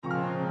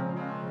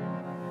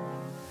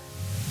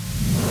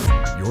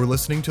You're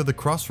listening to the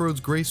Crossroads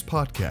Grace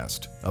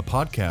Podcast, a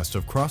podcast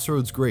of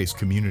Crossroads Grace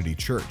Community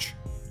Church.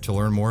 To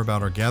learn more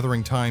about our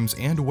gathering times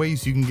and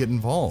ways you can get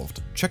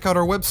involved, check out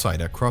our website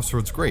at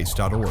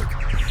crossroadsgrace.org.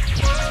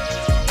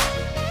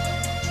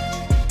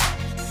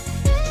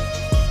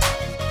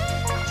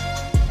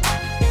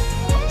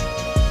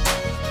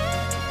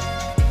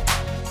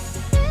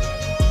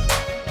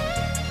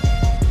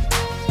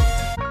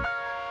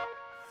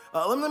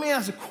 Let me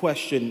ask a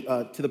question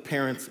to the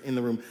parents in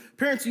the room.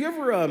 Parents, you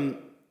ever,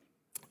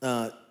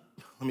 let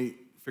me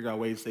figure out a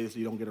way to say this so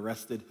you don't get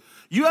arrested.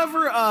 You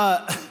ever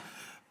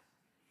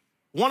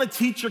want to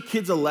teach your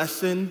kids a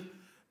lesson,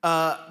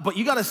 but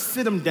you got to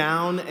sit them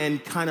down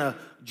and kind of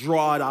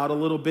draw it out a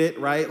little bit,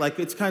 right? Like,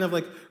 it's kind of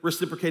like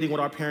reciprocating what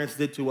our parents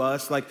did to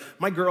us. Like,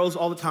 my girls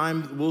all the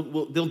time,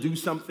 they'll do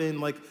something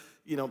like,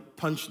 you know,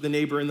 punch the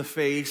neighbor in the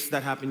face.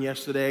 That happened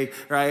yesterday,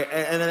 right?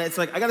 And then it's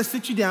like, I got to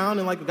sit you down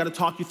and like, I got to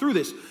talk you through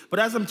this. But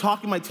as I'm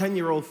talking my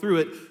 10-year-old through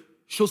it,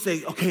 she'll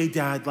say, okay,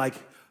 Dad, like,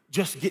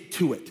 just get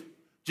to it.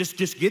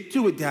 Just get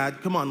to it,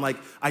 Dad. Come on, like,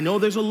 I know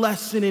there's a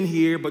lesson in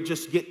here, but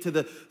just get to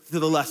the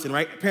lesson,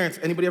 right? Parents,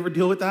 anybody ever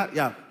deal with that?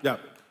 Yeah.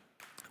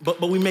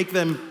 But we make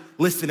them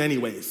listen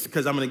anyways,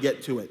 because I'm going to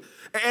get to it.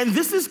 And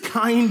this is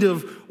kind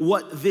of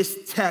what this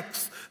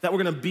text that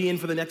we're going to be in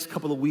for the next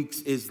couple of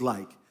weeks is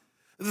like.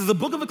 The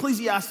book of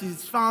Ecclesiastes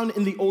is found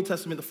in the Old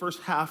Testament, the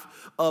first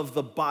half of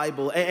the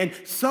Bible. And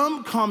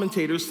some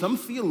commentators, some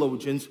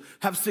theologians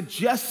have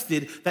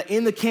suggested that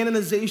in the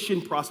canonization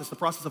process, the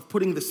process of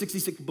putting the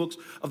 66 books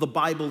of the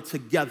Bible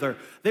together,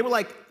 they were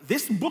like,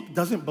 this book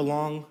doesn't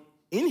belong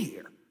in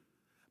here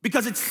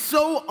because it's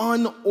so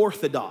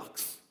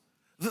unorthodox.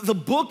 The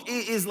book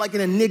is like an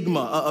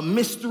enigma, a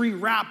mystery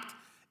wrapped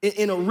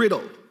in a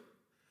riddle.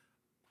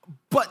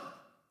 But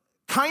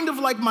kind of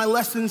like my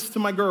lessons to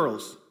my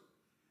girls,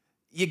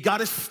 you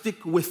gotta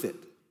stick with it.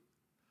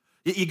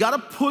 You gotta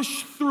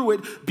push through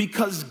it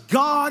because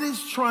God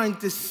is trying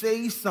to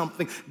say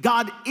something.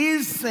 God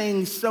is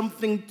saying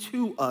something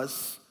to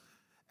us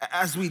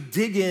as we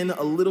dig in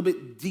a little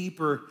bit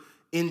deeper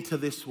into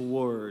this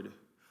word.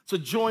 So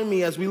join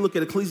me as we look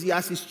at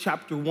Ecclesiastes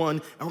chapter 1,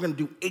 and we're gonna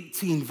do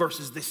 18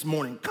 verses this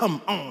morning.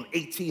 Come on,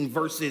 18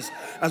 verses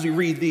as we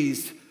read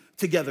these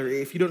together.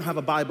 If you don't have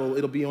a Bible,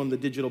 it'll be on the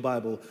digital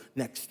Bible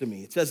next to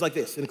me. It says like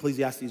this in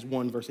Ecclesiastes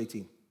 1, verse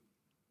 18.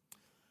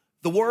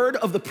 The word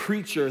of the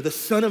preacher, the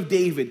son of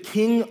David,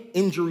 king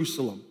in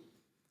Jerusalem.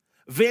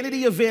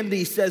 Vanity of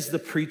vanities, says the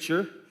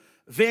preacher.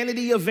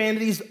 Vanity of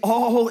vanities,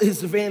 all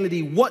is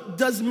vanity. What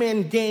does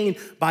man gain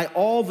by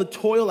all the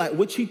toil at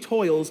which he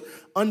toils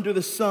under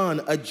the sun?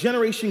 A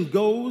generation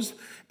goes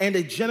and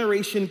a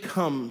generation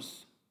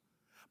comes,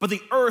 but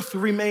the earth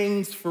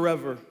remains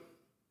forever.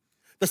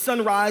 The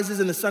sun rises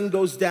and the sun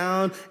goes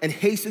down and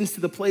hastens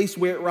to the place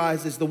where it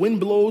rises. The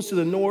wind blows to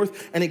the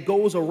north and it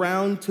goes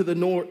around to the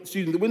north.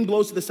 The wind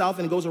blows to the south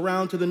and it goes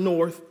around to the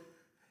north.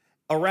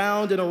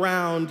 Around and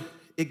around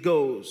it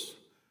goes.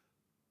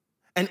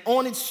 And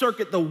on its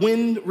circuit, the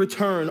wind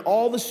return.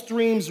 All the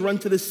streams run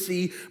to the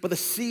sea, but the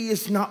sea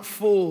is not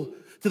full.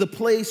 To the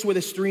place where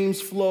the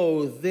streams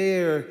flow,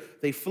 there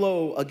they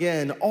flow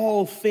again.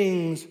 All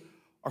things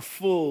are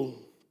full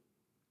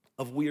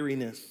of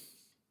weariness.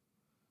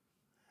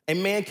 A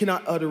man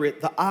cannot utter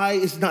it. The eye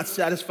is not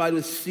satisfied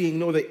with seeing,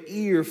 nor the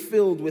ear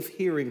filled with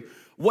hearing.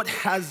 What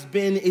has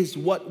been is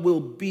what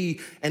will be,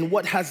 and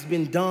what has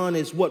been done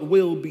is what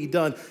will be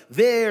done.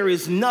 There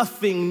is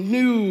nothing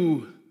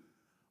new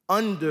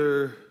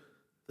under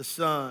the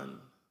sun.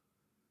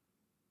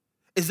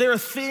 Is there a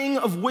thing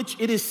of which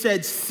it is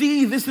said,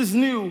 see, this is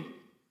new?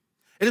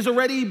 It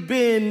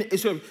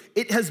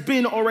has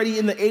been already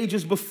in the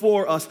ages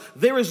before us.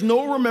 There is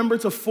no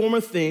remembrance of former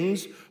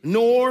things,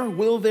 nor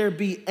will there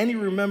be any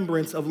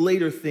remembrance of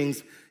later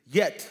things,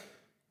 yet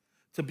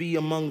to be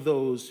among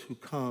those who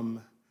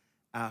come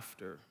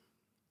after.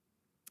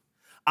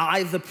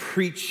 I, the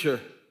preacher,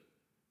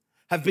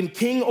 have been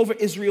king over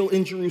Israel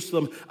in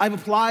Jerusalem. I've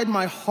applied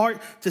my heart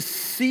to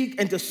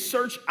seek and to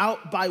search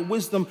out by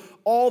wisdom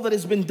all that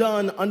has been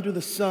done under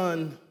the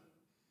sun.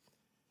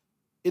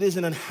 It is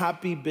an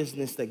unhappy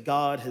business that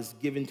God has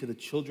given to the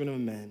children of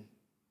men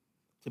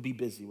to be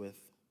busy with.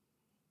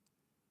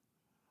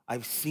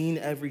 I've seen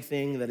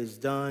everything that is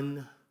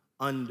done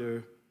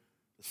under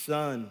the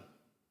sun.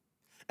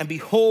 And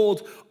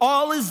behold,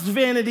 all is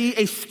vanity,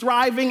 a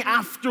striving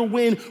after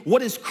wind.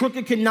 What is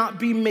crooked cannot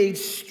be made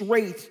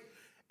straight,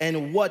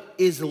 and what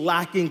is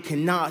lacking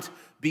cannot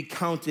be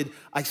counted.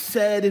 I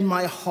said in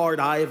my heart,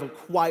 I have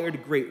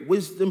acquired great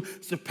wisdom,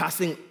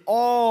 surpassing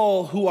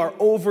all who are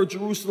over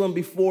Jerusalem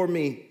before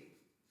me.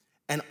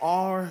 And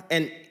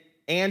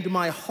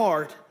my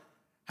heart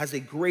has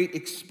a great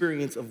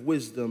experience of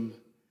wisdom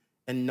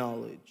and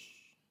knowledge.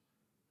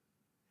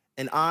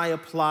 And I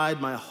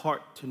applied my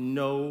heart to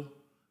know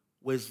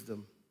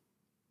wisdom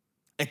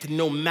and to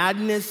know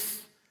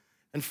madness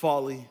and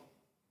folly.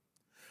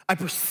 I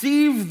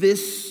perceive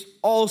this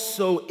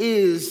also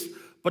is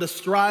but a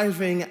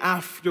striving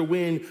after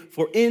wind,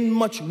 for in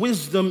much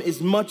wisdom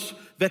is much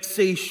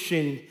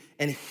vexation,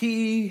 and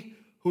he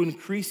who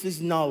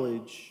increases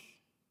knowledge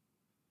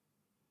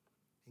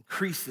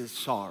increases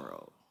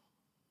sorrow.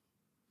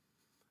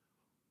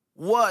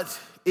 What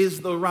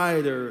is the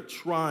writer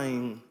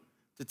trying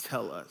to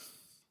tell us?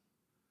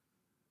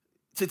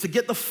 To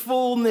get the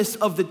fullness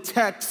of the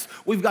text,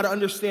 we've got to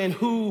understand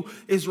who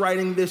is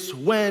writing this,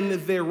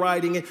 when they're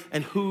writing it,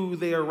 and who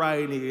they are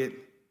writing it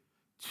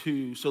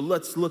to. So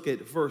let's look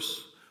at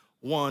verse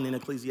 1 in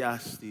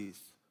Ecclesiastes.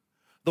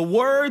 The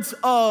words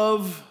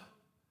of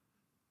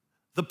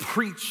the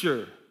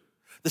preacher,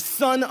 the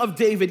son of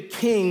David,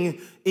 king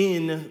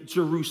in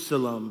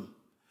Jerusalem.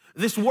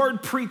 This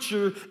word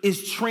preacher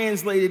is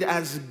translated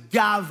as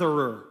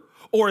gatherer,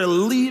 or a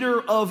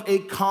leader of a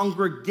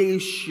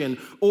congregation,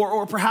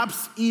 or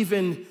perhaps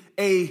even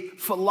a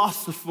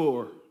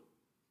philosopher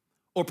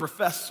or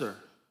professor.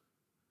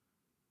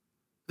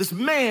 This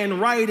man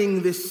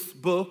writing this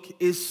book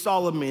is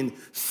Solomon,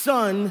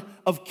 son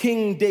of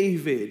King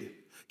David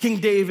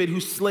who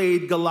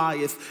slayed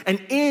Goliath.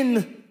 And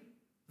in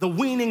the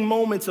weaning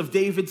moments of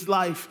David's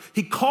life,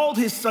 he called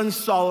his son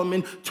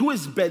Solomon to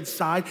his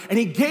bedside and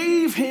he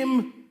gave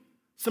him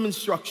some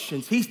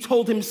instructions. He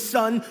told him,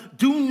 son,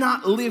 do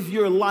not live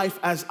your life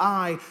as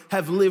I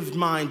have lived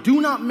mine. Do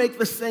not make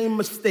the same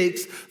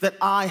mistakes that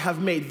I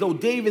have made. Though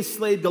David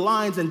slayed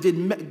Goliath and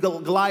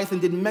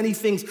did many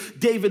things,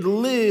 David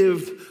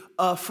lived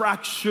a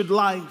fractured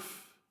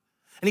life.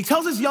 And he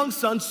tells his young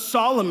son,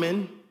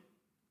 Solomon,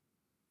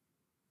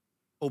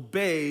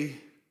 obey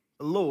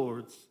the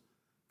Lord's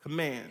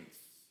commands.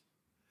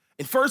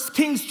 In 1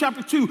 Kings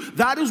chapter 2,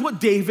 that is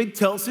what David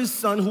tells his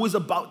son who is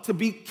about to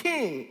be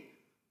king.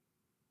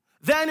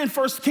 Then in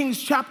 1 Kings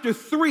chapter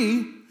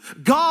 3,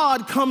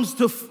 God comes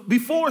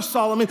before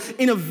Solomon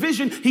in a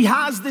vision. He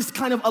has this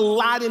kind of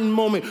Aladdin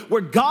moment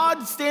where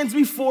God stands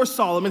before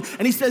Solomon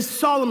and he says,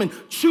 Solomon,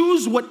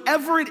 choose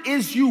whatever it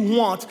is you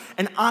want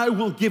and I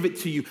will give it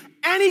to you.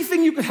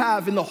 Anything you could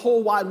have in the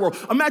whole wide world.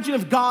 Imagine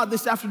if God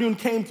this afternoon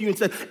came to you and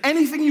said,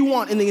 anything you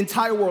want in the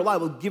entire world, I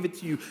will give it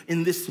to you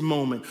in this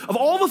moment. Of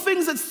all the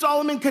things that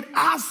Solomon could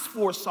ask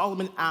for,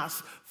 Solomon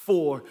asked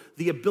for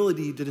the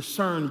ability to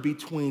discern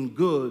between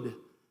good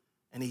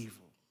and evil.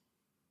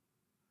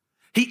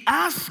 He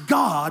asked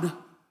God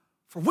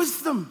for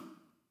wisdom.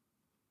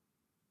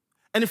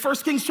 And in 1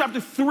 Kings chapter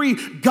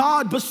 3,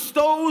 God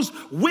bestows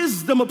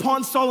wisdom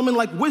upon Solomon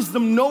like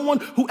wisdom no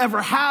one who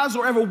ever has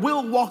or ever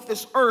will walk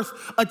this earth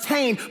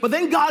attain. But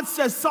then God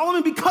says,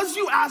 Solomon, because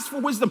you asked for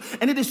wisdom,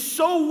 and it is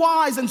so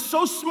wise and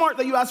so smart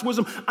that you asked for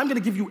wisdom, I'm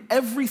going to give you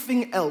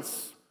everything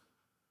else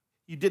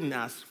you didn't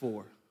ask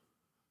for.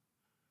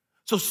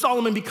 So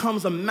Solomon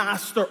becomes a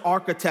master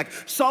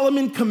architect.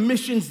 Solomon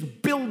commissions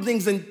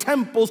buildings and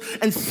temples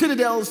and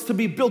citadels to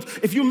be built.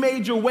 If you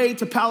made your way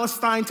to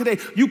Palestine today,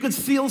 you could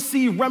still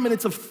see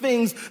remnants of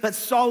things that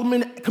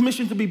Solomon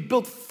commissioned to be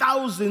built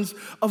thousands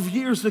of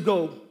years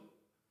ago.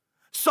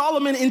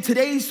 Solomon, in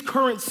today's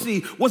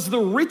currency, was the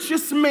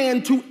richest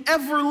man to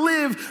ever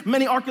live,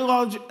 many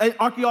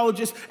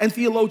archaeologists and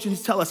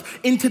theologians tell us.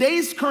 In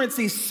today's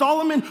currency,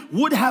 Solomon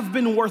would have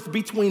been worth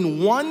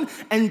between $1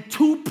 and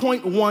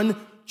 $2.1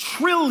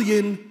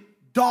 trillion.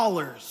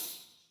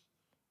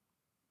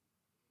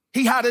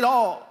 He had it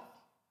all.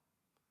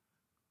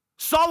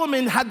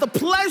 Solomon had the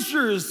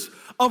pleasures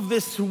of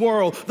this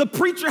world. The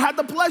preacher had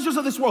the pleasures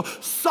of this world.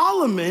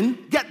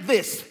 Solomon, get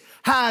this,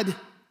 had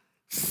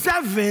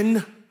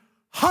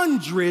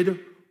 700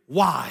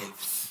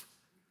 wives.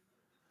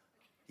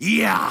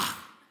 Yeah.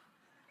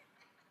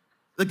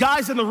 The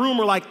guys in the room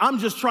were like, I'm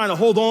just trying to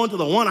hold on to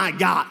the one I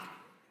got.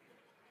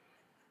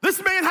 This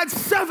man had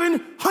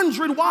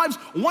 700 wives,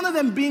 one of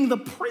them being the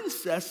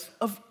princess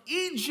of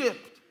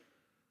Egypt.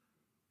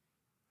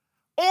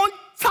 On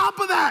top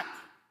of that,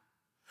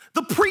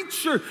 the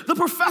preacher, the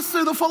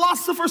professor, the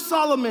philosopher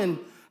Solomon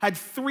had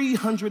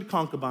 300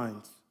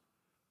 concubines.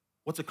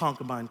 What's a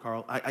concubine,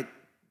 Carl?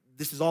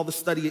 This is all the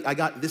study I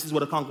got. This is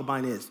what a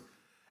concubine is.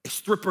 A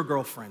stripper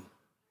girlfriend.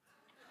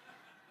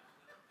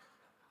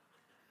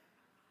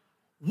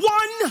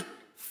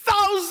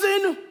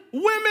 1,000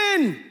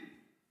 women.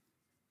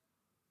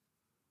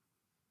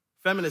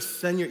 Feminists,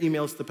 send your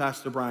emails to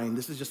Pastor Brian.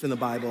 This is just in the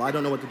Bible. I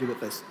don't know what to do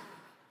with this.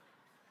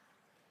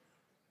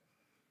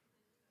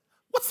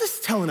 What's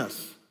this telling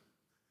us?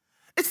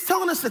 It's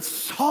telling us that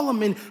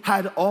Solomon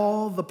had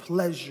all the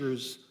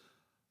pleasures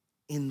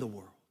in the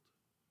world.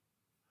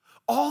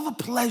 All the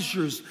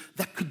pleasures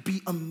that could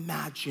be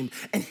imagined.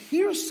 And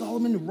here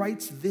Solomon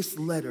writes this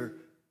letter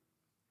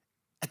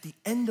at the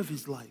end of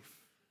his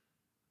life.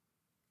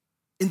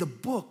 In the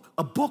book,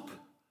 a book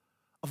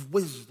of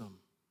wisdom.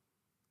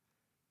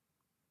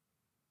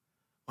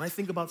 When I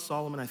think about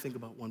Solomon, I think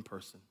about one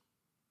person.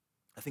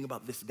 I think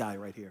about this guy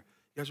right here.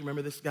 You guys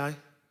remember this guy?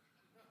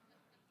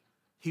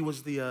 He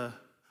was the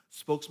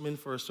spokesman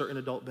for a certain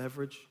adult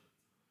beverage.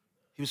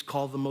 He was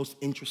called the most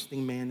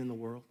interesting man in the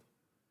world.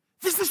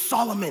 This is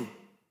Solomon,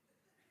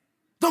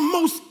 the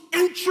most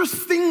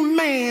interesting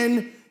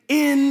man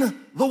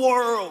in the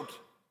world.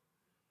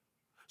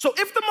 So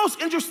if the most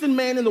interesting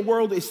man in the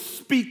world is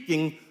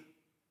speaking,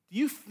 do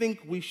you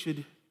think we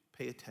should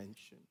pay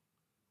attention?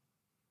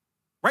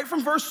 Right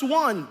from verse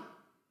 1,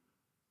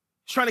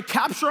 trying to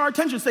capture our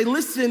attention, say,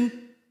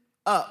 listen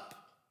up.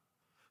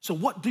 So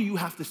what do you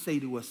have to say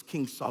to us,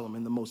 King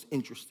Solomon, the most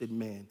interested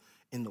man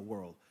in the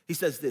world? He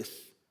says this: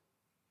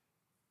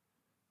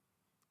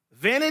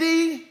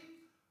 vanity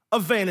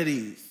of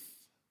vanities,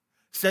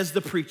 says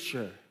the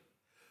preacher.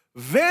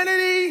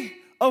 Vanity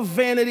of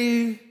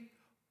vanity,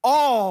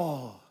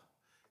 all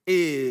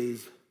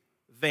is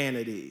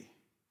vanity.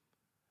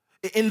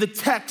 In the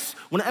text,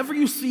 whenever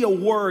you see a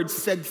word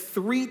said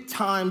 3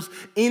 times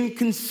in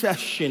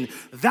concession,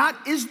 that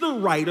is the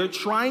writer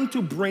trying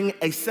to bring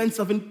a sense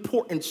of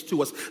importance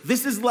to us.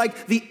 This is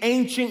like the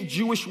ancient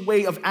Jewish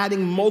way of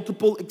adding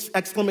multiple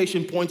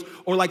exclamation points,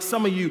 or like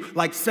some of you,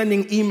 like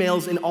sending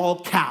emails in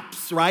all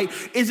caps, right?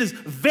 It's this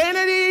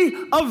vanity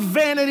of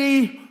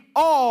vanity,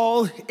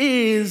 all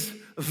is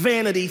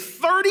vanity.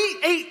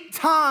 38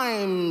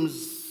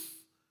 times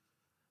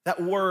that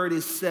word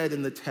is said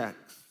in the text.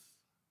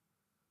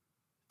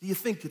 Do you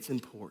think it's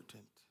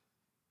important?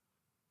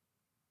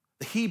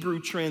 The Hebrew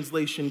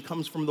translation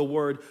comes from the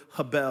word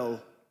habel.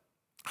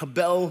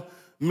 Habel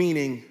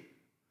meaning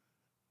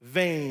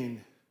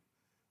vain,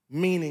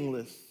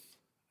 meaningless,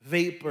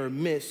 vapor,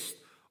 mist,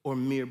 or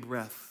mere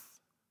breath.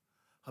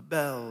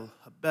 Habel,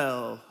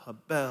 habel,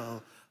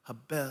 habel,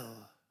 habel,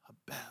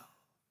 habel.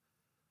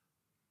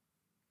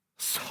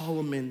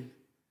 Solomon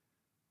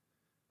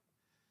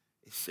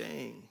is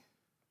saying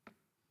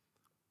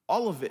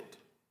all of it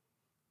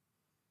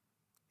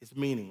is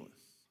meaningless.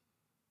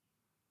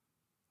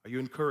 Are you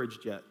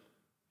encouraged yet?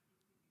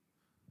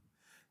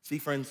 See,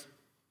 friends,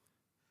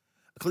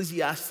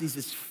 Ecclesiastes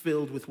is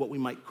filled with what we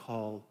might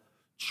call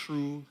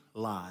true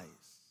lies.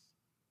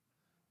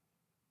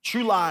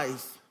 True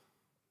lies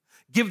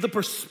give the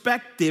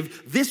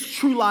perspective, this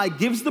true lie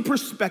gives the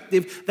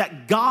perspective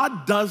that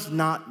God does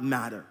not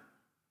matter.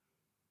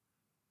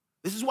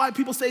 This is why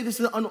people say this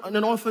is an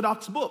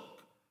unorthodox book.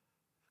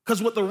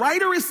 Because what the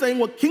writer is saying,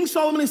 what King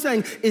Solomon is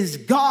saying, is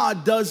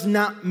God does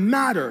not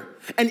matter.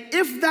 And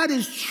if that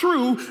is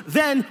true,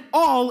 then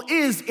all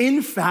is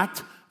in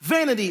fact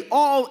vanity.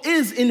 All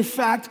is in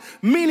fact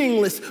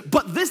meaningless.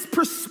 But this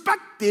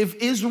perspective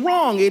is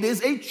wrong. It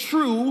is a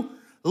true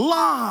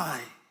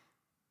lie.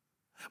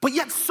 But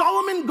yet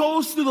Solomon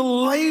goes through the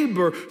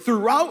labor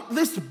throughout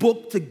this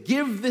book to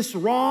give this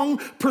wrong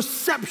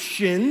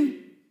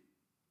perception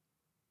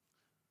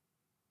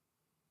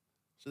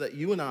so that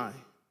you and I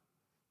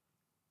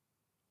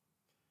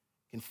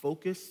can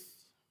focus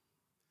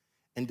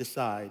and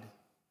decide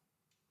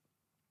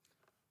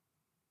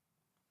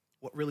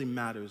what really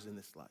matters in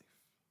this life.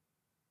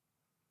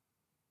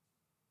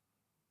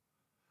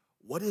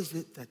 What is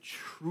it that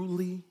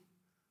truly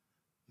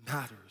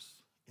matters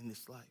in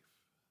this life?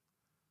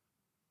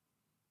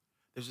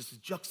 There's this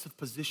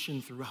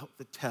juxtaposition throughout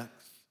the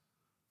text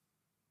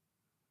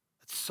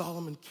that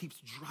Solomon keeps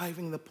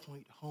driving the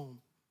point home,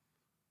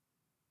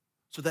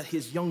 so that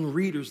his young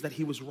readers that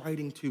he was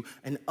writing to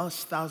and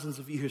us thousands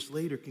of years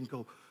later can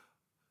go,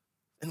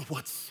 and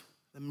what's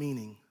the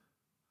meaning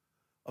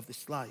of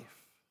this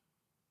life?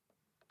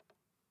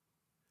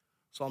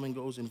 Solomon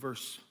goes in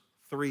verse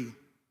 3.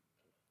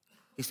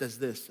 He says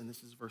this, and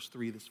this is verse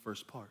 3, this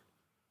first part.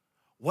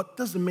 What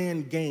does a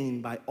man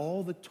gain by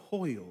all the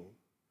toil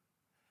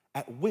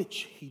at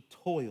which he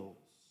toils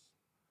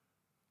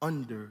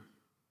under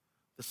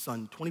the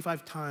sun?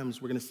 25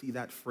 times we're going to see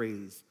that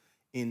phrase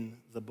in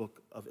the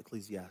book of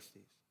Ecclesiastes.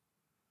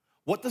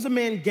 What does a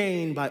man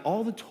gain by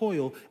all the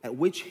toil at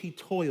which he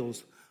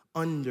toils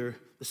under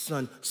the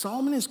sun?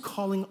 Solomon is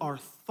calling our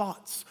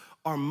thoughts,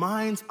 our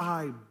mind's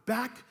eye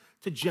back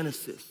to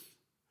Genesis.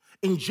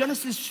 In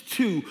Genesis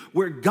 2,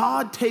 where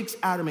God takes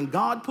Adam and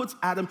God puts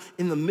Adam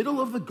in the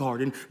middle of the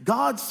garden,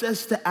 God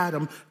says to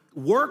Adam,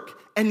 work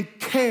and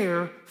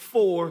care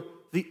for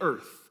the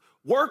earth.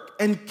 Work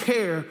and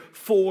care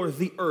for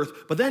the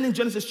earth. But then in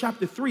Genesis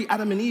chapter 3,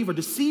 Adam and Eve are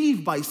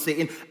deceived by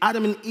Satan.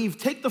 Adam and Eve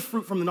take the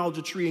fruit from the knowledge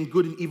of tree and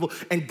good and evil,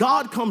 and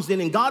God comes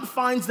in and God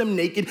finds them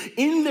naked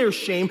in their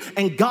shame,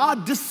 and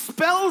God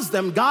dispels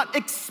them. God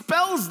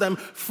expels them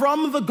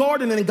from the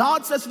garden. And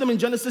God says to them in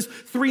Genesis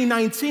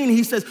 3:19,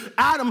 he says,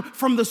 Adam,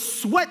 from the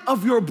sweat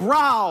of your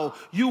brow,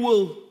 you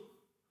will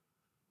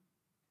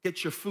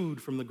get your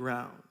food from the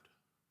ground.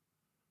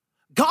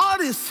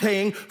 God is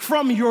saying,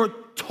 from your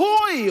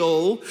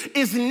toil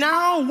is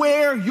now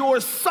where your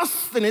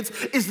sustenance,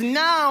 is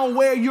now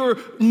where your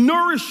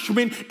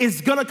nourishment is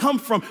gonna come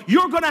from.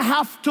 You're gonna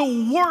have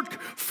to work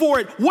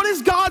for it. What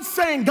is God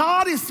saying?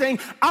 God is saying,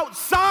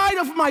 outside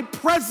of my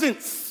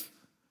presence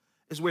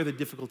is where the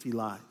difficulty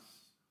lies.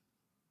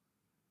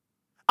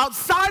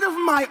 Outside of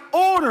my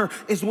order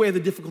is where the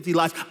difficulty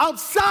lies.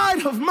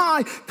 Outside of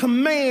my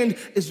command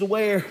is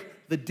where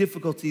the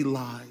difficulty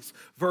lies.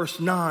 Verse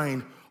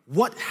 9,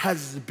 what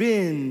has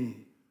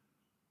been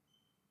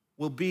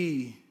will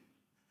be,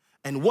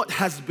 and what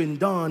has been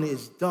done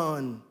is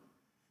done,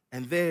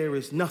 and there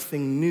is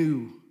nothing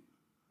new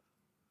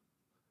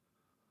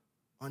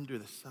under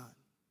the sun.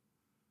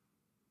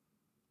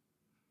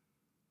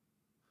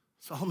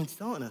 Solomon's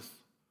telling us,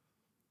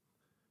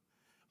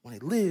 when I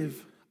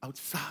live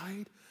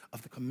outside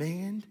of the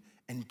command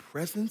and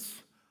presence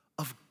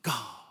of God.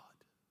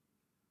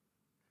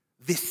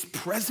 This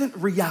present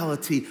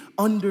reality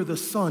under the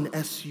sun,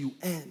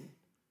 S-U-N,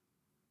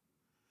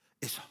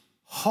 is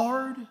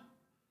hard,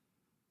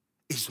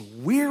 is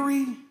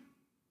weary,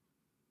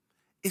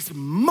 is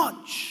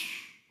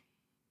much.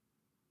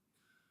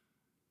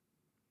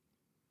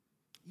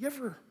 You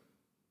ever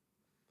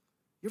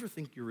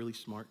think you're really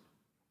smart?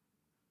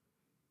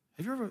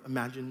 Have you ever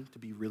imagined to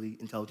be really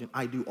intelligent?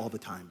 I do all the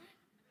time.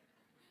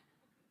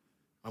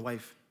 My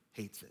wife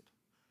hates it.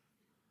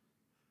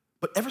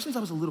 But ever since I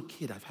was a little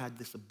kid, I've had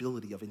this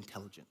ability of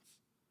intelligence.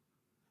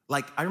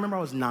 Like, I remember I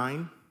was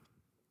 9,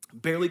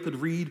 barely could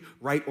read,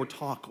 write, or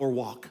talk, or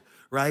walk,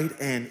 right?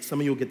 And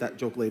some of you will get that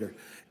joke later.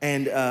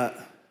 And I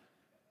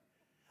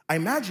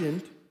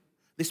imagined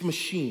this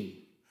machine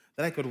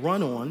that I could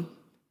run on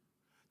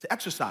to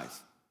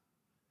exercise.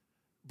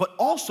 But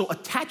also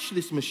attached to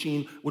this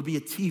machine would be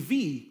a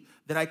TV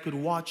that I could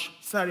watch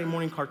Saturday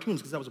morning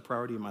cartoons, because that was a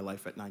priority in my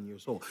life at 9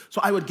 years old.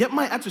 So I would get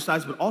my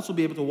exercise, but also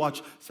be able to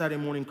watch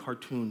Saturday morning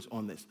cartoons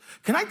on this.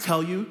 Can I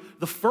tell you,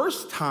 the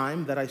first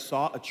time that I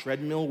saw a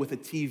treadmill with a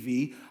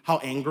TV, how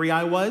angry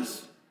I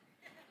was?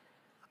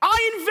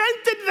 I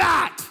invented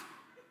that!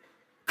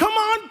 Come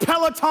on,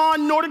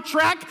 Peloton, Nordic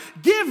Track,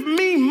 give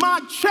me my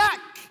check.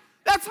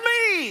 That's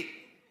me.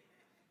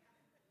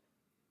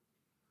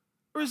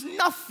 There is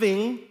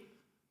nothing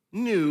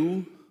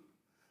new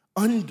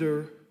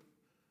under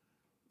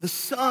the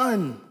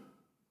sun.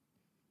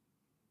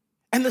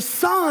 And the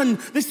sun,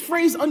 this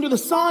phrase under the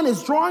sun,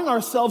 is drawing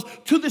ourselves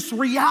to this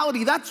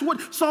reality. That's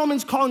what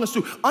Solomon's calling us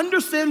to.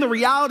 Understand the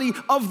reality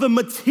of the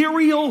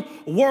material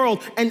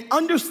world and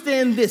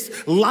understand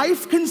this: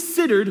 life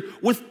considered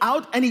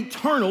without an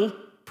eternal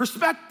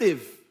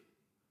perspective.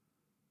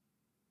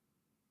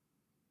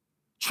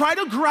 Try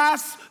to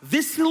grasp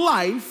this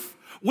life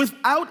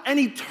without an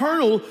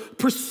eternal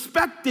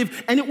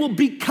perspective, and it will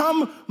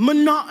become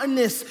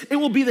monotonous. It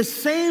will be the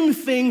same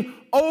thing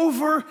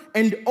over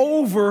and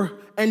over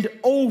and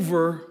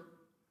over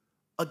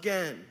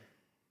again.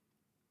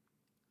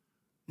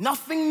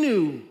 Nothing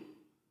new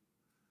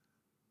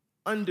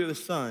under the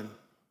sun.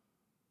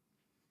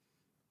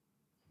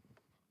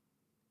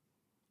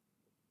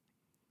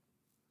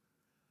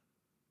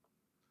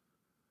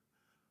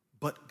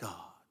 But God.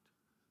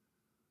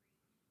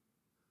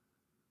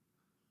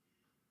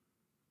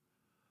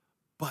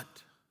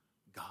 But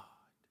God.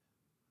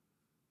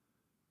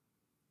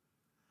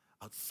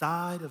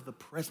 Outside of the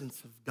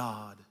presence of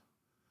God,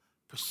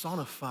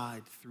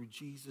 personified through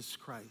Jesus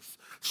Christ,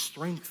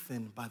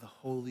 strengthened by the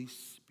Holy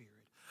Spirit,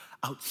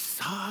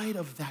 outside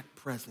of that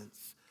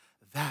presence,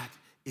 that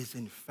is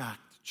in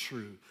fact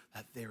true,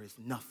 that there is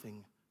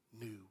nothing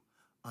new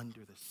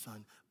under the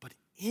sun. But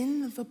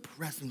in the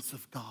presence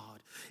of God,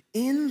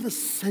 in the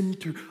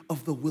center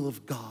of the will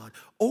of God,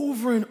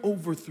 over and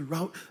over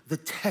throughout the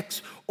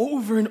text,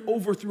 over and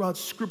over throughout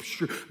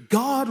Scripture,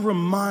 God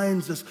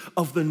reminds us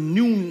of the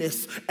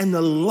newness and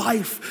the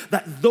life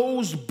that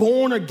those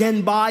born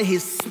again by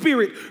His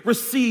Spirit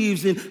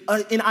receives.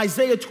 In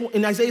Isaiah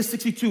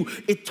 62,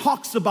 it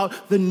talks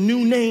about the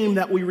new name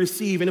that we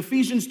receive. In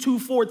Ephesians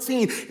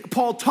 2:14,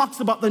 Paul talks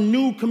about the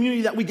new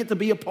community that we get to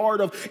be a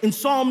part of. In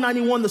Psalm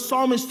 91, the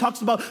psalmist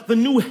talks about the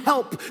new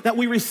help that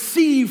we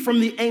receive from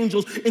the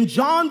angels. In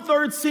John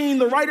 13,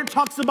 the writer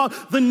talks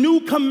about the new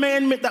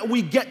commandment that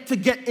we get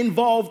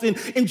involved in.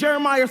 In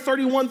Jeremiah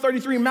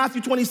 31:33,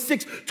 Matthew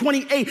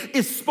 26:28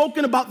 is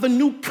spoken about the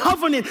new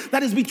covenant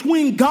that is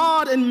between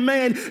God and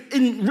man.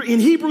 In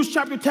Hebrews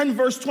chapter 10,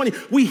 verse 20,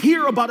 we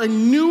hear about a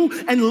new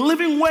and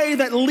living way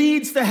that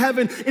leads to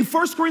heaven. In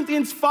 1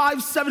 Corinthians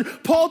 5:7,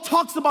 Paul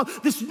talks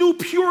about this new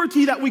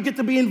purity that we get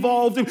to be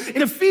involved in.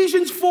 In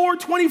Ephesians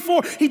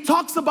 4:24, he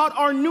talks about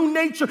our new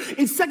nature.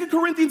 In 2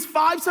 Corinthians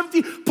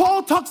 5:17,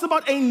 Paul talks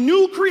about a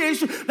new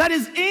creation that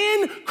is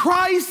in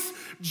Christ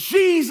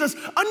Jesus.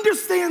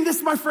 Understand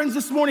this, my friends,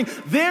 this morning.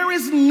 There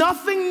is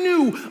nothing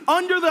new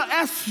under the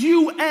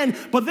S-U-N,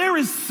 but there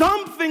is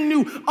something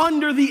new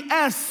under the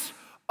S-O-N,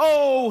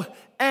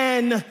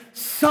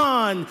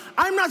 son.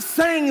 I'm not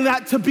saying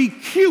that to be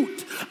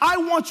cute. I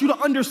want you to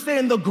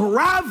understand the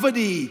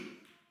gravity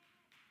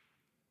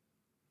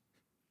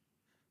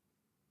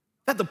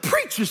that the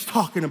preacher's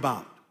talking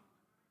about.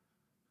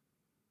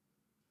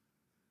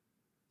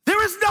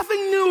 There is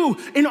nothing new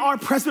in our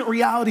present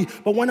reality,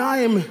 but when I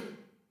am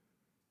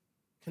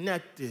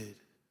connected,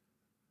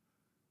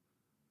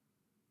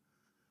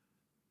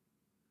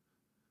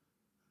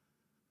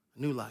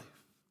 a new life,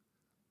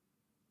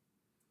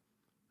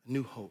 a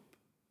new hope,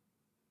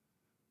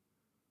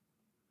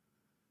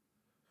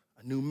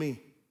 a new me.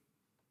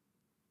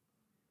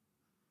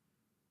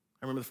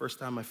 I remember the first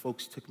time my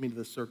folks took me to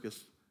the circus.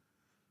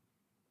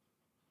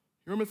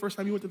 You remember the first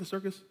time you went to the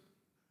circus?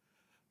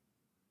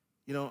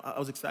 You know, I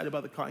was excited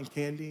about the cotton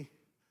candy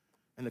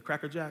and the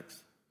Cracker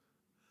Jacks,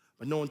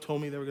 but no one told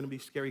me there were going to be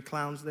scary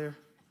clowns there.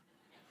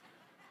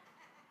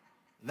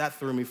 That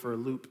threw me for a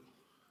loop.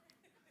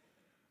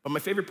 But my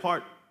favorite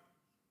part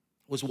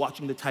was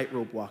watching the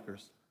tightrope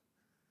walkers.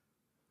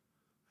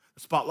 The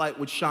spotlight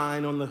would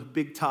shine on the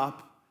big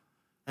top,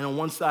 and on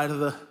one side of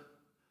the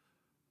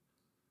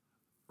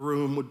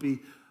room would be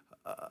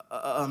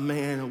a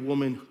man, a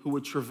woman who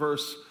would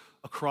traverse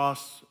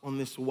across on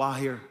this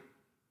wire.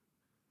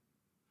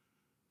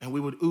 And we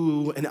would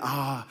ooh and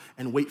ah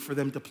and wait for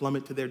them to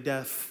plummet to their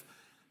death.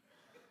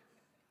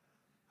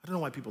 I don't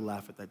know why people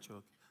laugh at that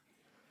joke.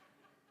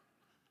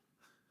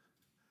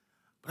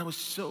 But I was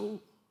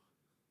so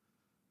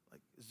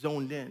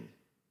zoned in.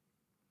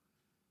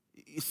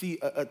 You see,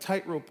 a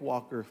tightrope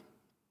walker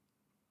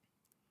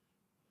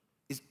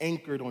is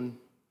anchored on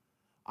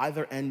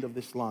either end of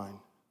this line,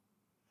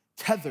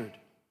 tethered.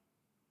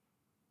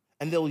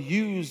 And they'll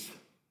use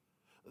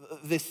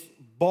this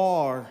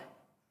bar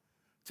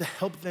to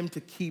help them to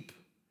keep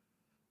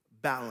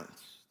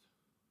balanced.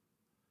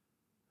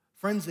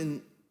 Friends,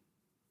 in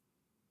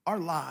our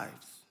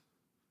lives,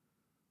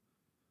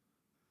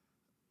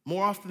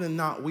 more often than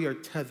not, we are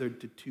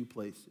tethered to two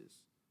places: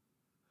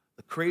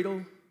 the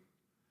cradle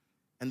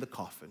and the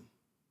coffin.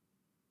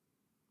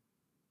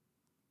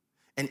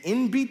 And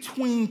in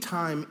between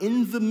time,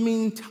 in the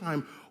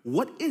meantime,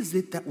 what is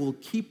it that will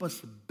keep us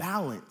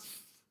balanced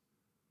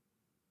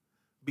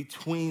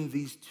between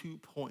these 2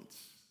 points?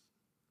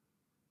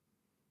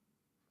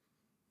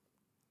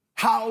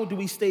 How do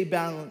we stay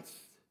balanced?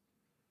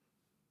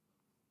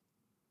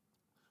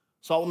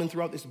 Solomon,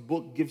 throughout this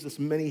book, gives us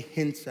many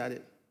hints at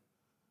it.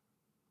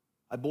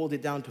 I boiled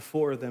it down to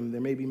 4 of them.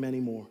 There may be many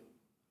more.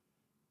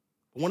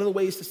 But one of the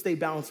ways to stay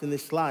balanced in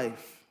this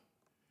life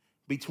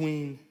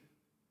between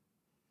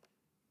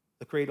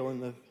the cradle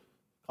and the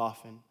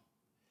coffin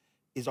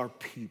is our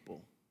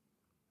people.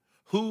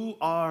 Who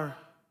are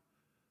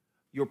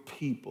your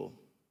people?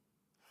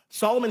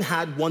 Solomon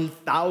had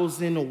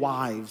 1,000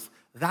 wives.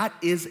 That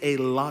is a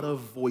lot of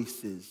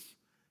voices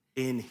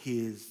in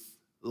his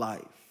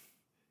life.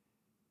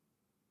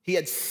 He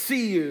had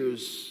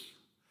seers.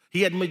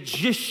 He had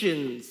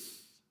magicians.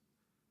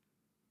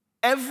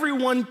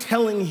 Everyone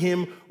telling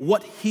him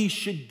what he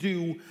should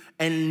do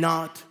and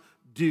not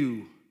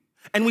do.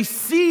 And we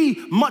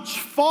see much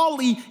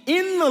folly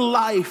in the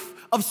life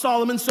of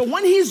Solomon. So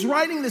when he's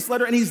writing this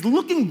letter and he's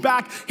looking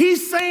back,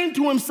 he's saying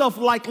to himself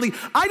likely,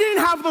 I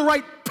didn't have the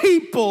right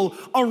people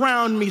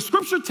around me.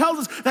 Scripture tells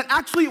us that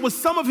actually it was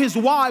some of his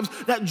wives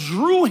that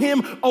drew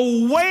him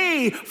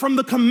away from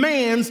the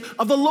commands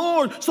of the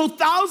Lord. So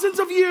thousands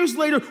of years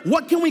later,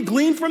 what can we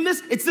glean from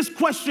this? It's this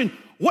question: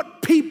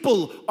 what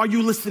people are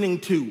you listening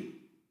to?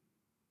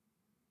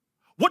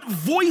 What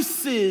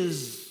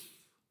voices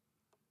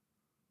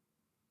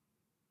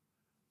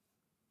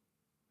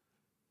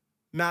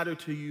matter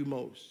to you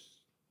most?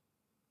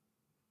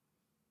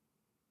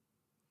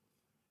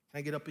 Can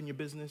I get up in your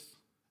business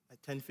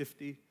at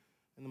 10:50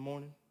 in the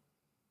morning?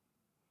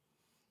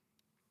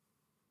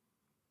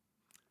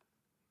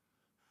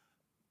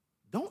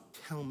 Don't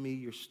tell me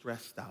you're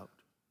stressed out,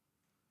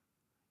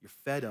 you're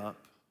fed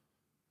up,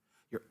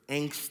 you're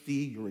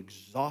angsty, you're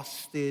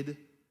exhausted,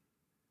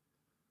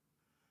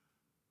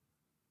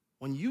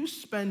 when you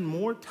spend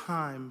more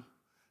time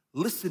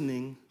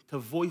listening to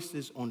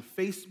voices on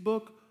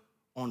Facebook,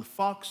 on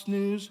Fox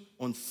News,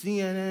 on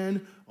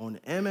CNN, on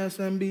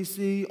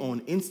MSNBC,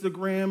 on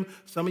Instagram,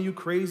 some of you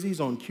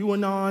crazies on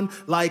QAnon.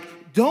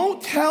 Like,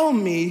 don't tell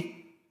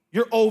me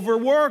you're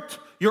overworked,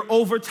 you're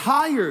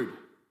overtired.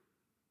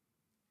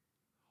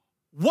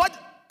 What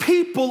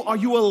people are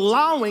you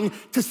allowing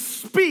to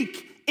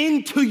speak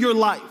into your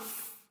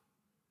life?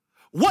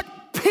 What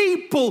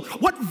people,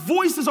 what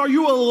voices are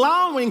you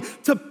allowing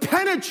to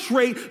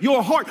penetrate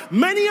your heart?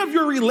 Many of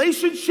your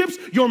relationships,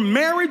 your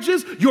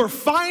marriages, your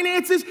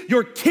finances,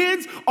 your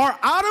kids are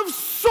out of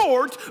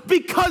sort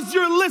because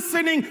you're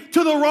listening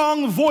to the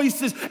wrong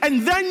voices.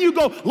 And then you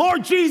go,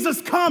 Lord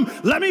Jesus, come,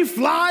 let me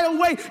fly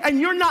away.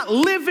 And you're not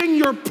living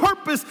your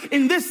purpose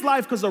in this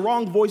life because the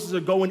wrong voices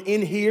are going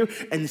in here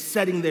and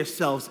setting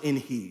themselves in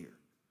here.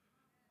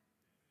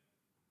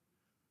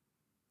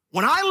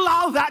 When I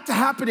allow that to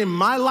happen in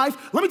my life,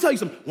 let me tell you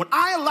something. When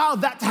I allow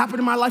that to happen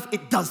in my life,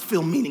 it does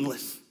feel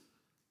meaningless.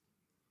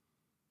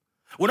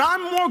 When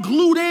I'm more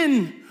glued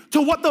in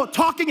to what the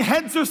talking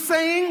heads are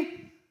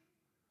saying,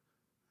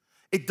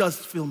 it does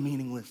feel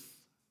meaningless.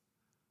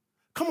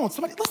 Come on,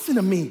 somebody, listen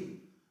to me. You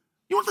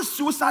know what the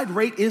suicide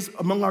rate is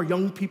among our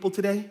young people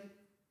today?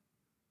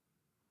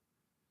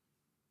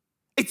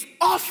 It's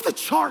off the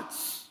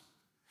charts.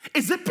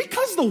 Is it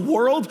because the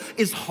world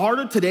is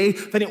harder today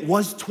than it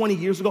was 20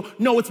 years ago?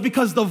 No, it's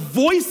because the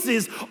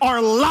voices are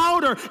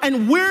louder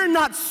and we're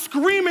not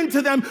screaming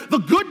to them the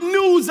good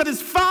news that is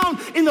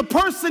found in the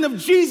person of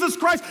Jesus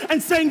Christ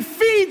and saying,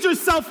 feed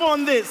yourself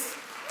on this.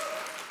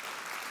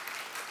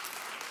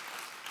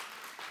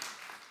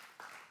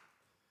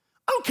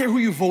 I don't care who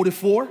you voted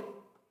for.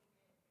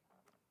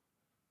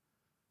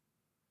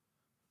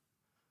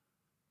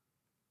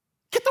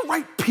 Get the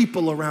right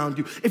people around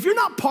you. If you're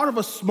not part of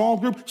a small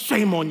group,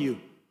 shame on you.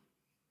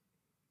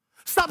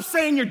 Stop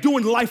saying you're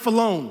doing life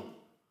alone.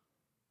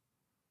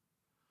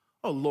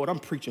 Oh, Lord, I'm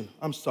preaching.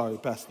 I'm sorry,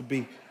 Pastor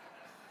B.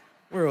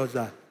 Where was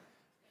I?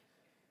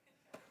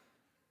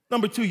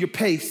 Number 2, your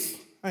pace.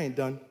 I ain't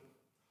done.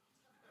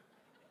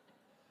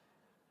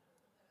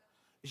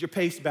 Is your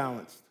pace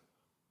balanced?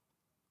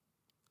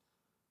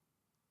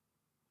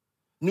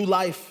 New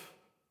life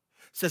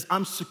says,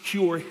 I'm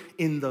secure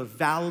in the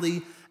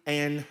valley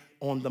and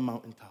on the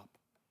mountaintop.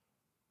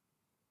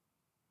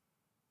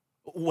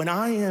 When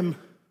I am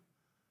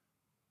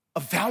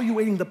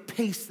evaluating the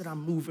pace that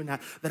I'm moving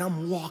at, that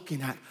I'm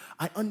walking at,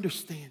 I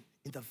understand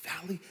in the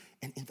valley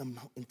and in the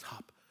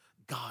mountaintop,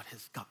 God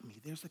has got me.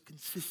 There's a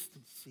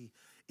consistency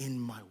in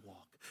my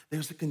walk.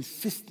 There's a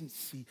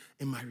consistency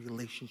in my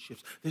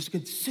relationships. There's a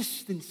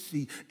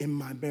consistency in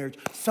my marriage.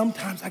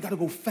 Sometimes I gotta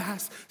go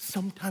fast.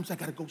 Sometimes I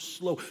gotta go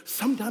slow.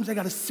 Sometimes I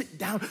gotta sit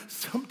down.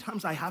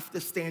 Sometimes I have to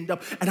stand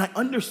up. And I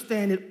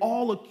understand it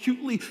all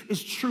acutely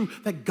is true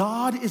that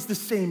God is the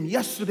same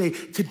yesterday,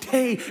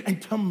 today, and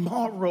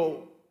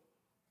tomorrow.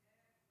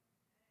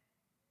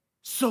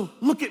 So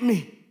look at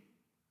me.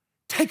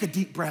 Take a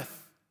deep breath.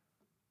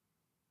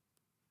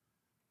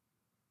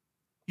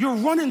 You're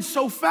running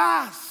so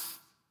fast.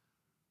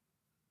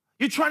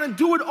 You're trying to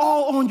do it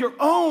all on your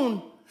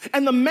own.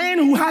 And the man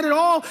who had it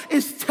all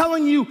is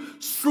telling you,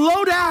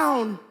 slow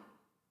down.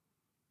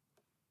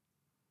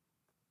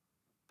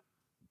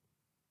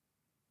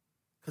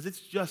 Because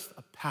it's just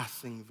a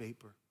passing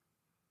vapor.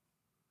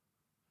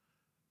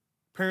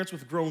 Parents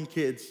with grown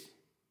kids,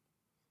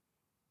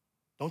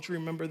 don't you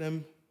remember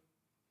them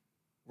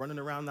running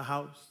around the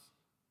house?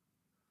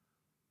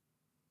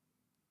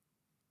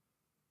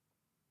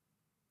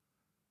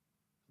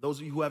 Those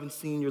of you who haven't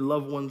seen your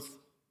loved ones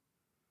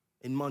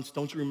in months,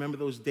 don't you remember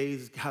those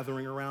days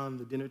gathering around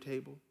the dinner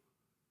table?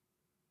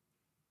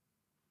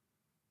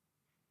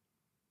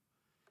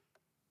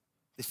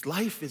 This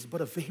life is but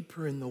a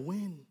vapor in the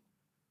wind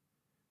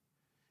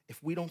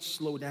if we don't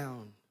slow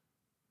down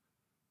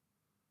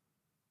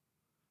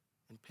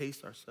and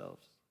pace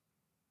ourselves.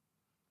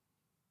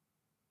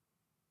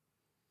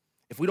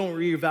 If we don't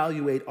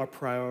reevaluate our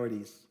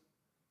priorities,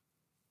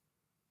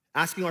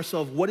 asking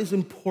ourselves what is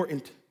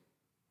important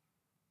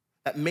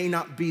that may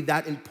not be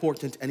that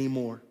important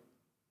anymore.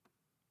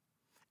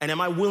 And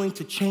am I willing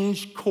to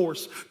change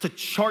course, to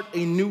chart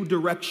a new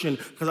direction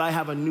because I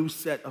have a new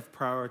set of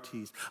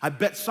priorities? I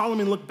bet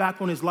Solomon looked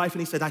back on his life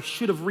and he said, I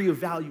should have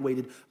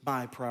reevaluated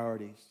my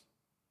priorities.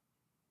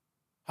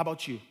 How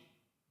about you?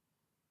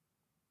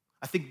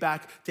 I think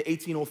back to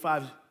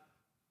 1805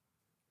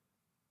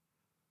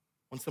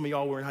 when some of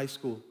y'all were in high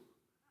school.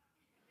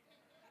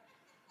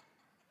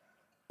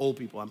 Old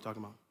people I'm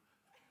talking about.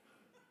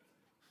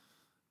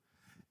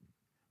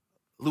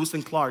 Lewis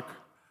and Clark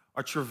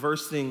are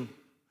traversing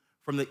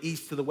from the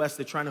east to the west.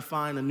 They're trying to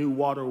find a new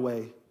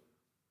waterway.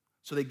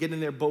 So they get in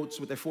their boats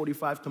with their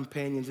 45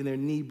 companions in their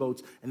knee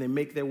boats, and they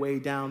make their way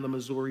down the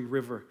Missouri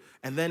River.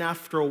 And then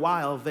after a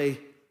while, they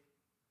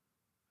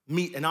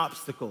meet an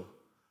obstacle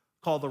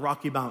called the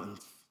Rocky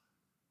Mountains.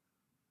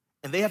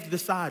 And they have to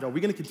decide, are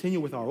we going to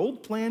continue with our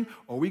old plan,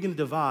 or are we going to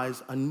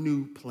devise a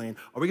new plan?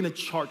 Are we going to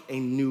chart a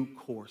new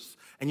course?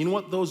 And you know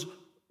what those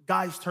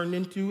guys turned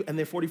into, and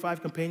their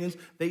 45 companions?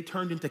 They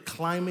turned into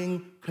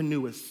climbing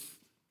canoeists.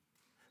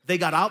 They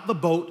got out the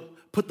boat,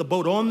 put the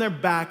boat on their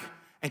back,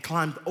 and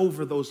climbed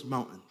over those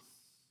mountains.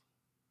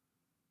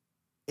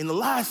 In the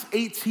last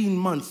 18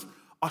 months,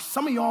 are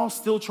some of y'all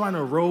still trying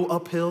to row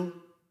uphill?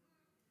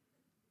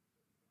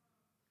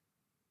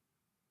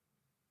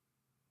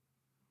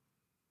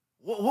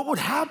 What would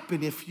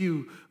happen if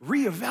you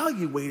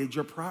reevaluated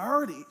your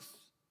priorities?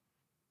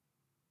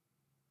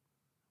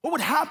 What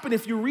would happen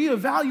if you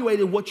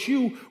reevaluated what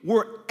you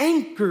were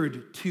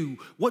anchored to,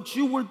 what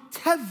you were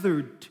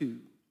tethered to?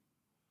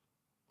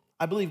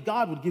 I believe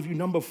God would give you,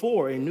 number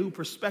 4, a new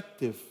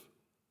perspective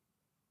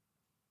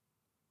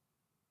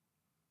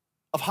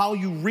of how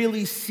you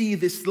really see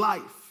this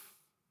life.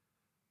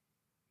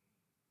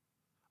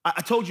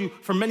 I told you,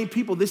 for many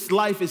people, this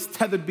life is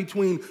tethered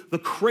between the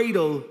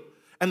cradle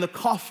and the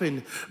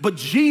coffin, but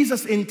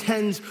Jesus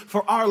intends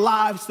for our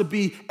lives to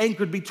be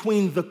anchored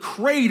between the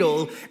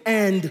cradle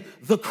and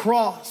the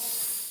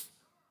cross.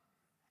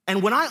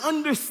 And when I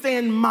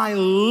understand my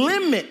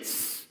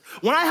limits,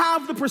 when I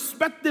have the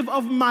perspective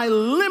of my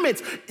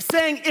limits,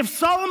 saying if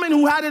Solomon,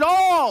 who had it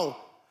all,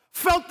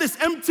 felt this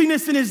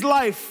emptiness in his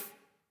life,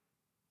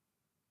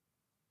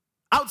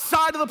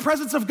 outside of the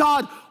presence of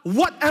God,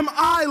 what am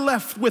I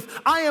left with?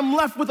 I am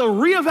left with a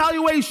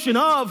reevaluation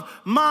of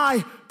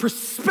my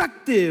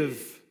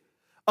perspective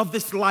of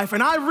this life.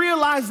 And I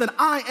realize that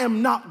I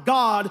am not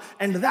God,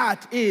 and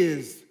that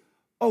is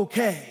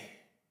okay.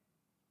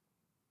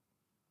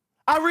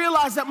 I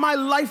realize that my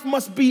life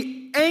must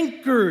be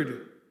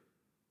anchored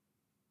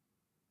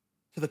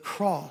to the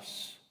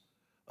cross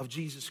of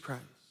Jesus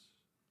Christ.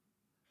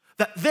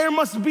 That there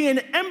must be an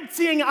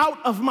emptying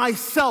out of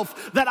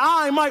myself that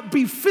I might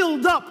be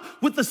filled up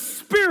with the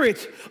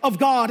Spirit of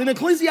God. In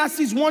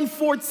Ecclesiastes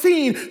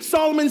 1:14,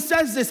 Solomon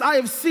says this, I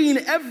have seen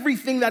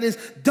everything that is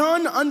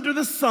done under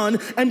the sun,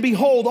 and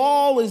behold,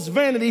 all is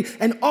vanity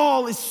and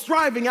all is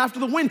striving after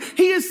the wind.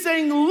 He is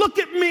saying, look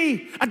at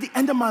me at the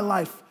end of my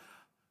life.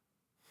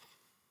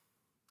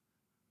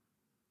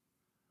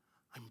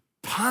 I'm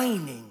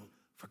pining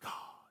for God.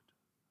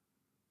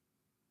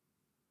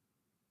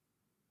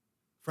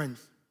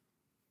 Friends,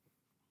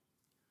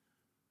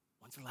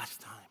 when's the last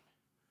time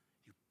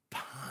you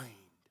pined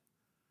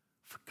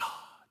for God.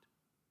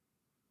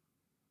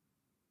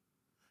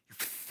 You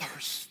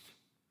thirst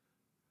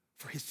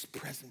for his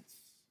presence.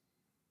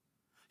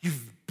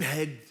 You've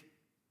begged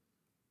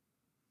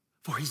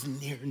for his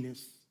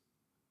nearness.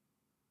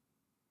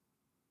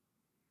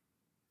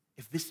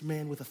 If this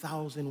man with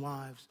 1,000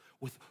 wives,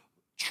 with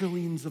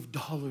trillions of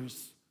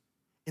dollars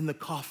in the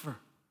coffer,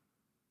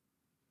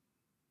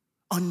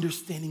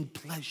 understanding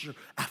pleasure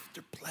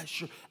after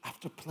pleasure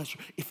after pleasure,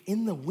 if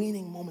in the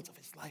waning moments of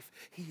his life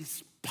he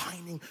is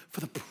pining for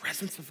the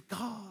presence of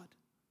God,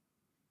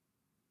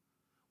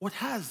 what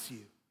has you?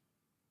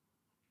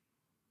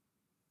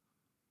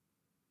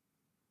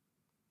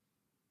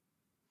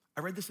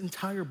 I read this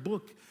entire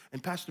book,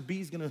 and Pastor B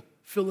is going to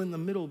fill in the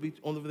middle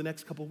over the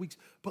next couple of weeks.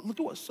 But look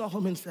at what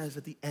Solomon says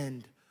at the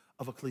end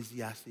of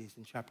Ecclesiastes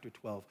in chapter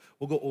 12.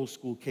 We'll go old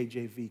school,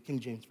 KJV, King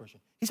James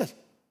Version. He says,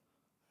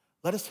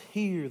 let us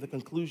hear the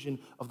conclusion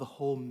of the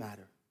whole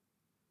matter.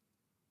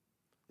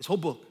 This whole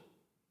book,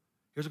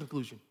 here's a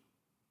conclusion.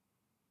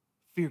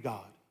 Fear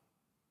God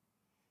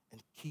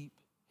and keep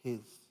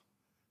his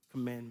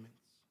commandments.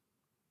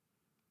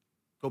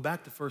 Go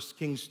back to 1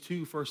 Kings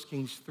 2, 1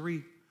 Kings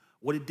 3.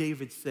 What did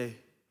David say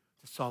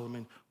to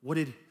Solomon? What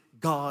did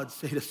God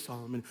say to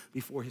Solomon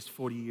before his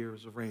 40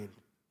 years of reign?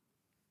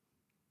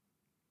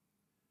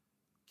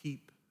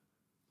 Keep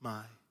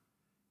my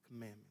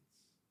commandments.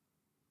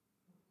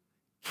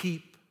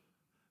 Keep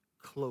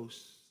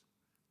close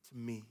to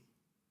me.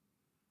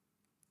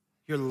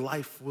 Your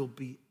life will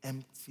be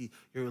empty.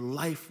 Your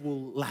life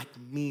will lack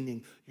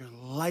meaning. Your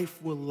life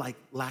will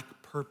lack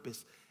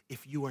purpose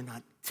if you are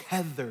not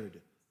tethered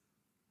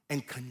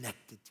and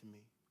connected to me.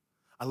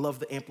 I love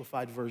the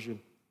amplified version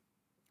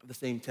of the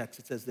same text.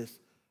 It says this: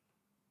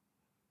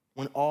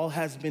 when all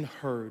has been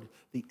heard,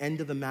 the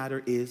end of the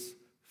matter is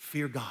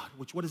fear God.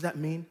 Which, what does that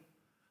mean?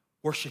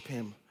 Worship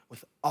him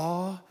with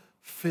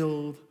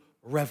awe-filled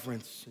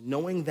reverence,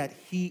 knowing that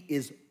he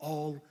is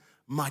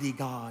Almighty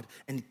God,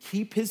 and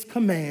keep his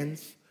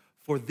commands,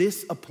 for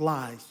this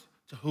applies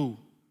to who?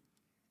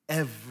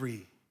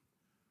 Every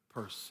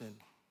person.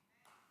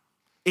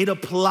 It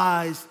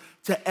applies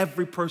to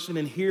every person.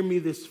 And hear me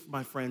this,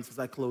 my friends, as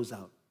I close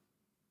out.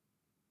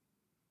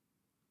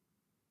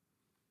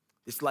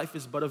 This life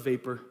is but a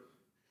vapor.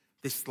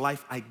 This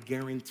life, I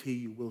guarantee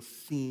you, will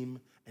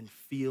seem and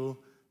feel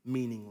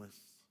meaningless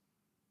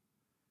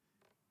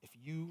if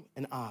you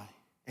and I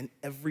and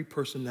every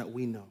person that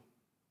we know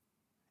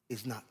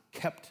is not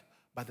kept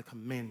by the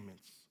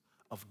commandments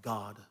of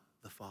God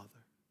the Father.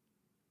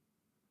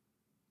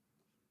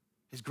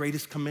 His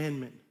greatest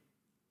commandment: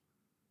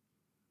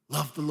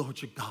 love the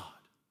Lord your God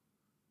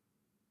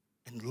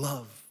and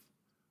love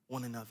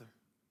one another.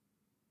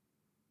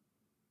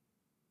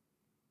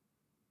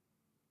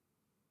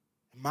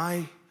 Am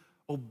I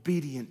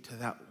obedient to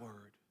that word?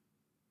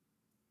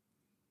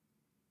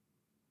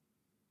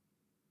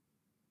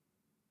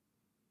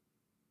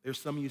 There's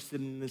some of you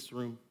sitting in this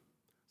room,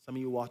 some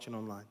of you watching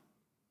online,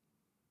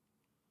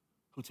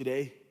 who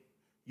today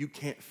you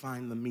can't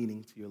find the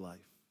meaning to your life.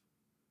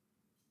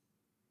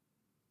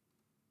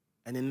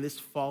 And in this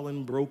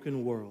fallen,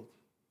 broken world,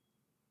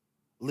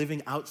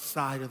 living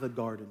outside of the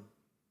garden,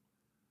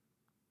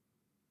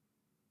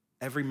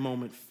 every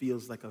moment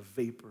feels like a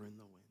vapor in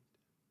the wind.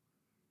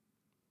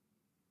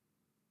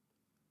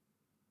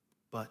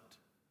 But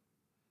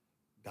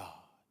God.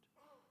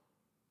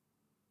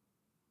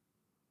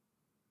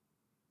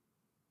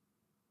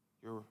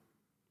 Your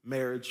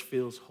marriage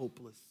feels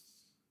hopeless.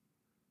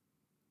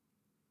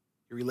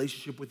 Your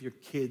relationship with your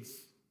kids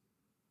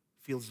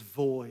feels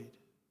void.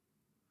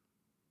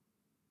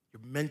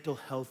 Your mental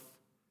health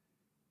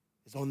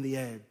is on the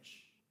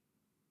edge.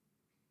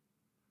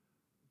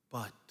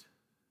 But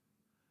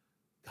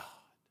God.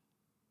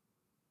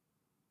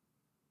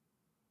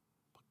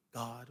 But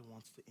God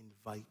wants to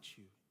invite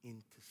you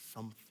into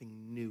something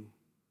new.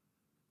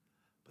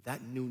 But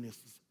that newness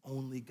is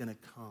only going to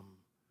come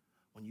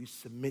when you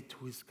submit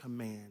to his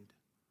command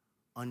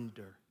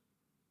under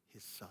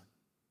his Son.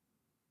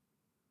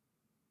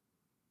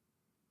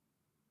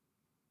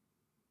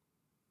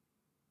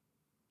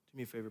 Do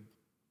me a favor,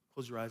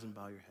 close your eyes and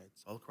bow your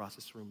heads all across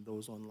this room,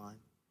 those online.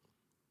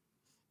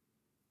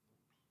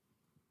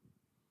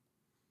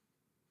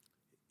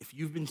 If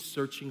you've been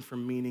searching for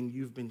meaning,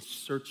 you've been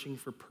searching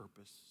for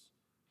purpose,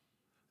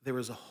 there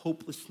is a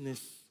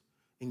hopelessness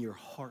in your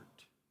heart,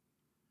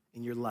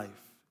 in your life.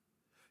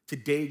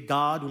 Today,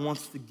 God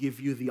wants to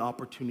give you the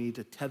opportunity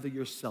to tether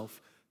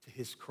yourself to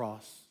his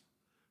cross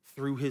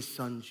through his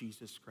Son,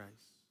 Jesus Christ.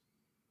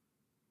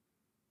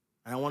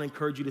 And I want to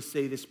encourage you to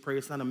say this prayer.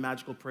 It's not a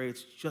magical prayer.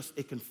 It's just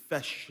a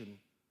confession,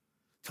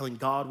 telling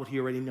God what he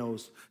already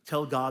knows.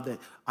 Tell God that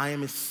I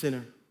am a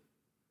sinner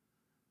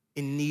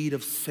in need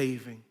of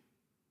saving.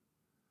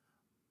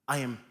 I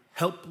am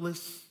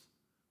helpless,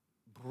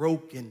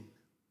 broken,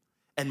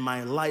 and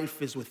my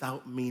life is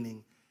without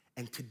meaning.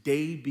 And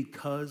today,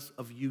 because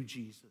of you,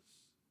 Jesus,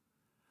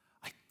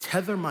 I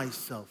tether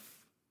myself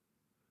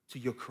to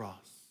your cross.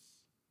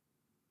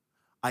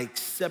 I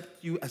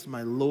accept you as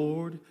my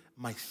Lord,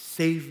 my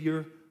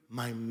Savior,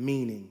 my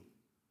meaning.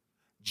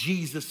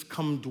 Jesus,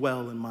 come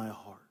dwell in my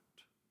heart.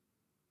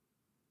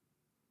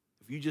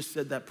 If you just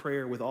said that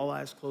prayer with all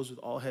eyes closed, with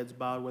all heads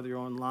bowed, whether you're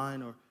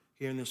online or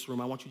here in this room,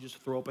 I want you to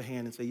just throw up a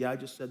hand and say, yeah, I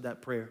just said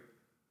that prayer.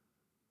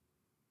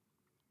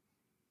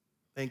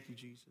 Thank you,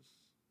 Jesus.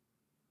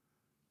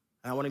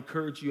 And I want to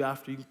encourage you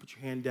after, you can put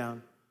your hand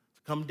down,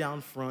 to come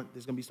down front.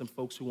 There's going to be some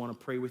folks who want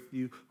to pray with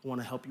you, who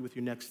want to help you with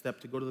your next step.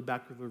 To go to the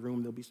back of the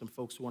room, there'll be some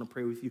folks who want to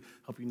pray with you,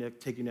 help you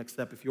take your next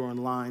step. If you're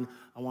online,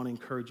 I want to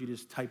encourage you to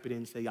just type it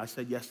in, say, I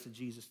said yes to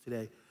Jesus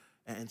today,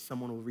 and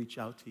someone will reach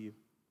out to you.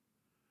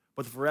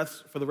 But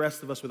for the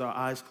rest of us, with our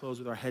eyes closed,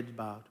 with our heads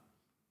bowed,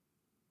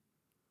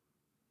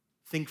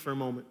 think for a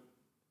moment.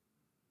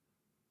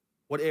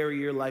 What area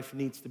of your life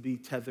needs to be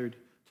tethered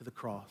to the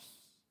cross?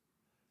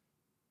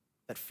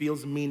 That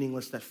feels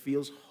meaningless, that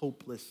feels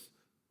hopeless.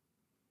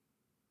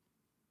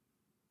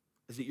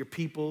 Is it your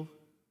people?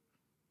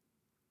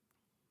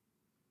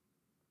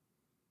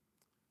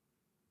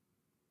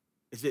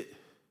 Is it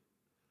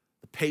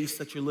the pace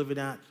that you're living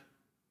at?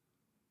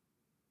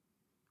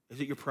 Is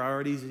it your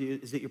priorities?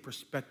 Is it your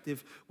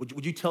perspective?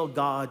 Would you tell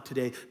God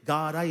today,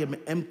 God, I am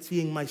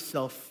emptying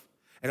myself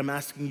and I'm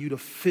asking you to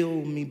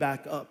fill me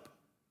back up.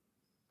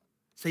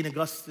 St.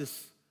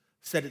 Augustus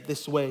said it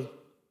this way,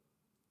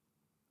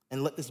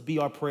 and let this be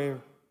our prayer.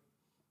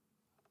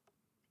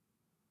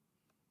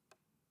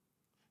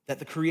 That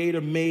the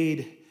Creator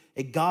made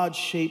a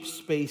God-shaped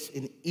space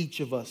in each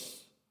of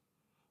us,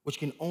 which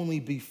can only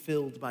be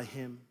filled by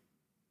Him.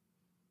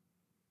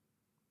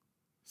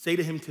 Say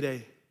to Him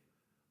today,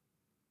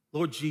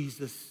 Lord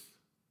Jesus,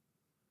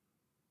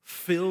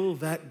 fill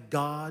that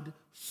God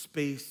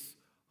space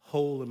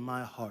hole in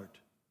my heart,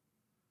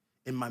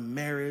 in my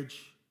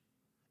marriage,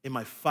 in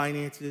my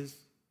finances,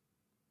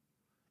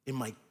 in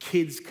my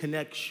kids'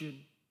 connection,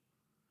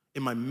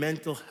 in my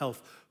mental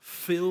health.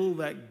 Fill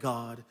that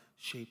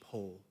God-shaped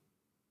hole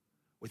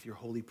with your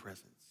holy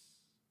presence.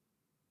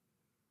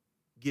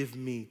 Give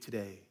me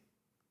today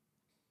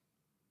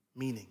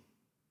meaning.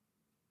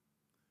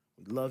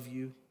 We love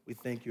you. We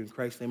thank you in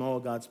Christ's name. All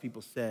God's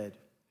people said,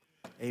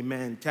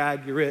 amen.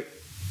 Tag, you're it.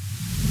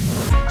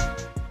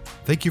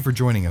 Thank you for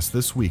joining us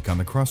this week on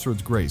the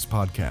Crossroads Grace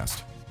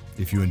podcast.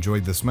 If you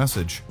enjoyed this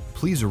message,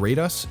 please rate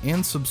us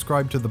and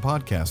subscribe to the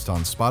podcast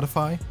on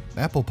Spotify,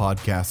 Apple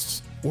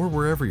Podcasts, or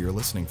wherever you're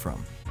listening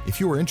from. If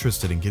you are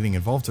interested in getting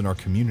involved in our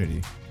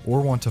community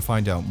or want to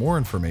find out more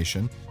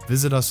information,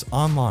 visit us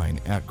online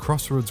at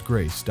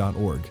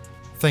crossroadsgrace.org.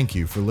 Thank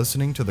you for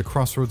listening to the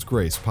Crossroads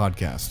Grace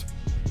podcast.